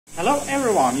Hello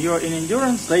everyone, you're in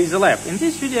Endurance Laser Lab. In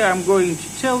this video I'm going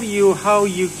to tell you how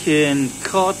you can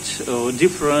cut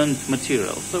different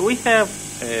materials. So we have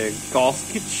a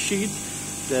gasket sheet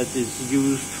that is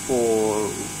used for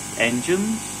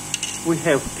engines. We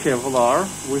have kevlar,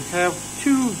 we have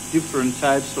two different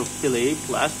types of PLA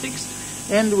plastics,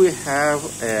 and we have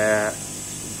a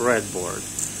breadboard.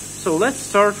 So let's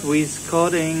start with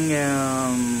cutting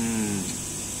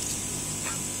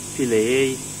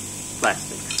PLA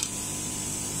plastics.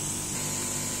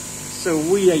 So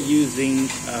we are using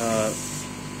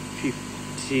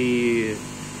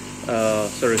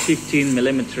 15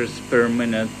 millimeters per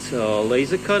minute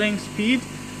laser cutting speed,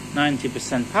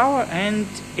 90% power, and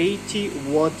 80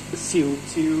 watt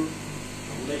CO2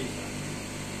 laser.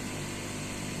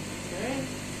 Okay,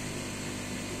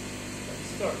 let's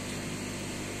start.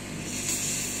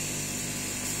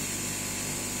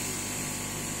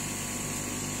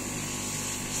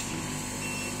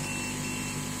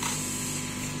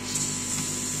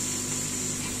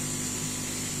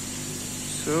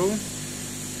 So,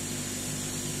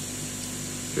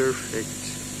 perfect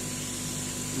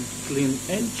clean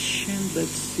edge, and let's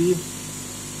see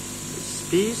this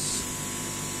piece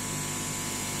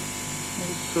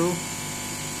also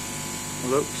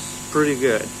looks pretty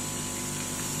good.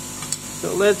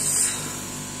 So let's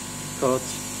cut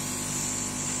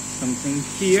something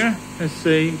here. Let's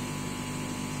say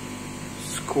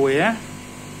square.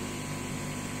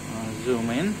 Zoom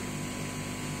in.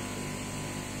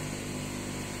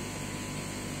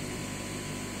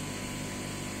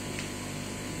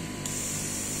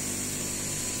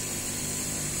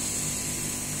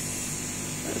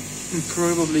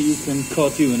 Probably you can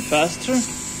cut even faster,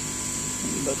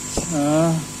 but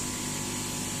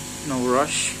no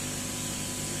rush.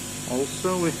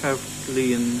 Also, we have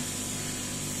clean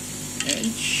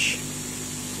edge.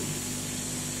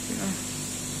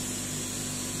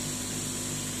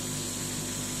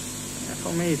 Yeah,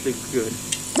 for me it looks good.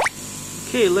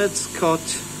 Okay, let's cut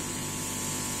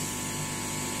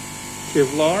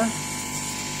kevlar.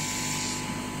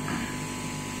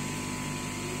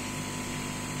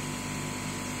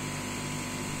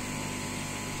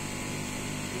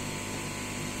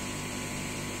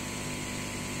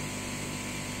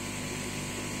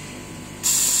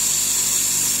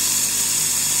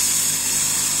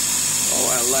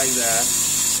 I like that.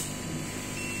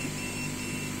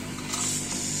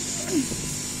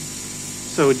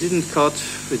 So it didn't cut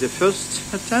with the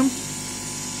first attempt,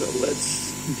 so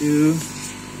let's do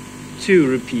 2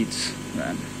 repeats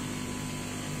then.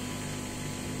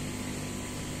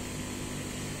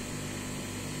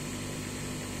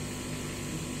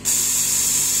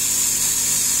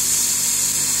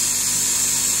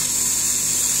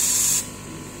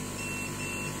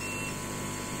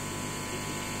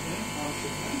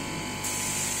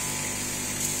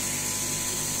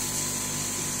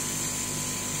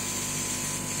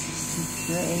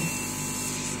 Okay.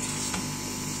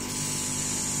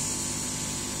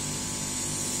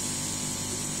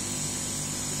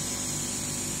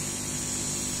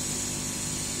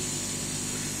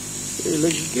 It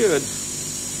looks good.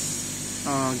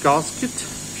 Gasket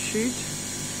sheet.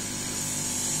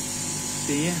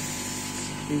 See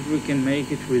if we can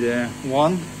make it with a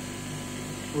 1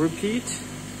 repeat.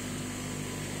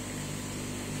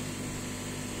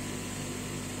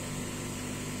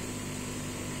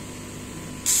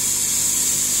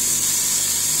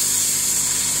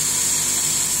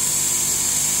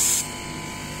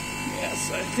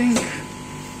 Yes, I think it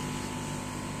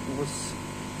was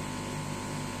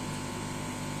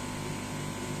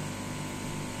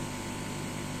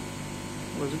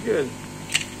good.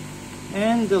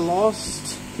 And the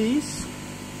last piece,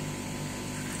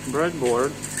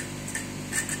 breadboard.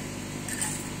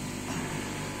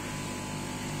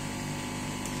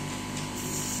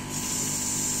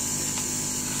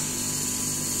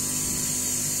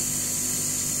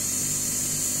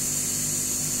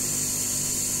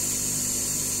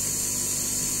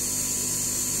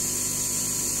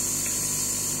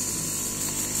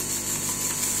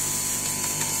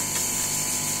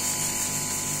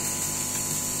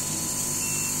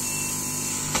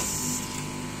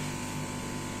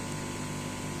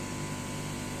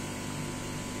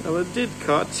 Well, it did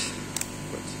cut,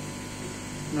 but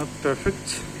not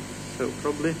perfect. So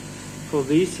probably for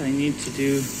this I need to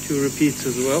do 2 repeats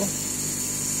as well.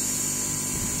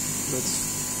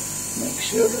 Let's make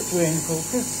sure that we're in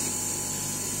focus.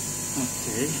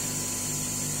 Okay.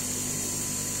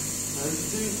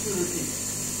 Let's do 2 repeats.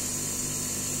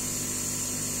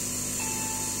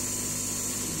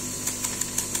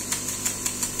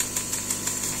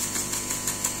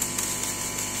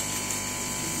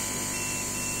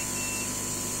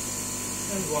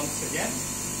 And once again.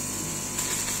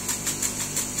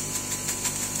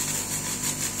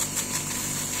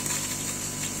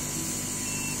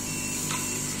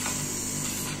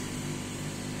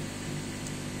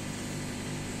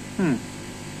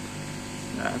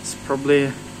 That's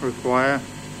probably require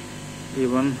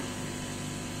even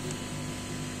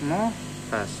more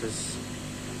passes.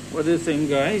 What do you think,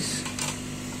 guys?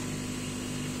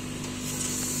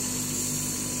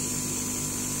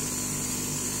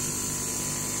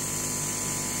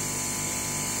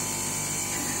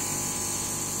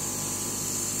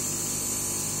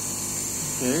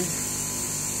 Okay.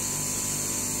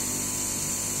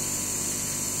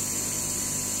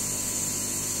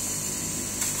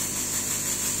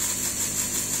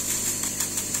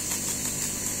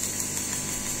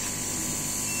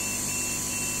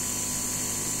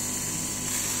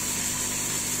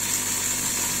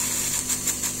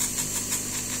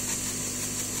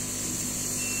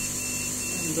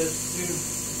 And let's do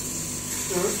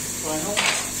third, final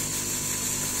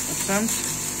attempt.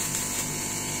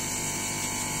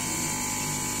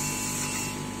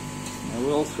 We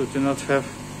also do not have,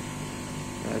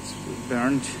 that's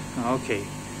burned. Okay,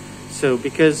 so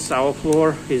because our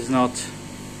floor is not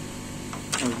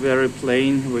very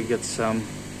plain, we get some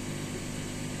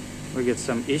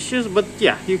issues, but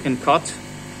yeah, you can cut.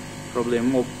 Probably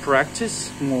more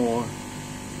practice, more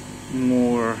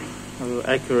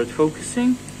accurate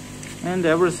focusing, and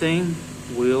everything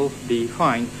will be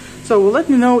fine. So let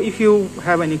me know if you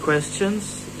have any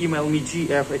questions. Email me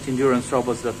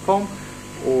gf@endurancerobots.com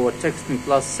or text me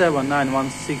 +7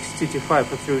 916 225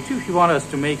 432 if you want us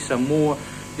to make some more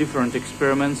different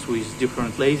experiments with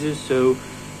different lasers. So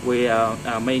we are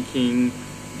making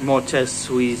more tests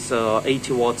with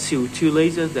 80 watt CO2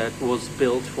 laser that was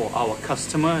built for our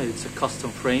customer. It's a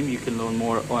custom frame. You can learn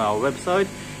more on our website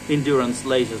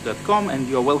endurancelasers.com, and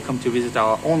you're welcome to visit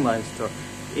our online store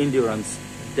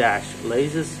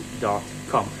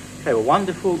endurance-lasers.com. Have a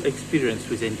wonderful experience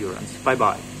with Endurance. Bye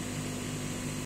bye.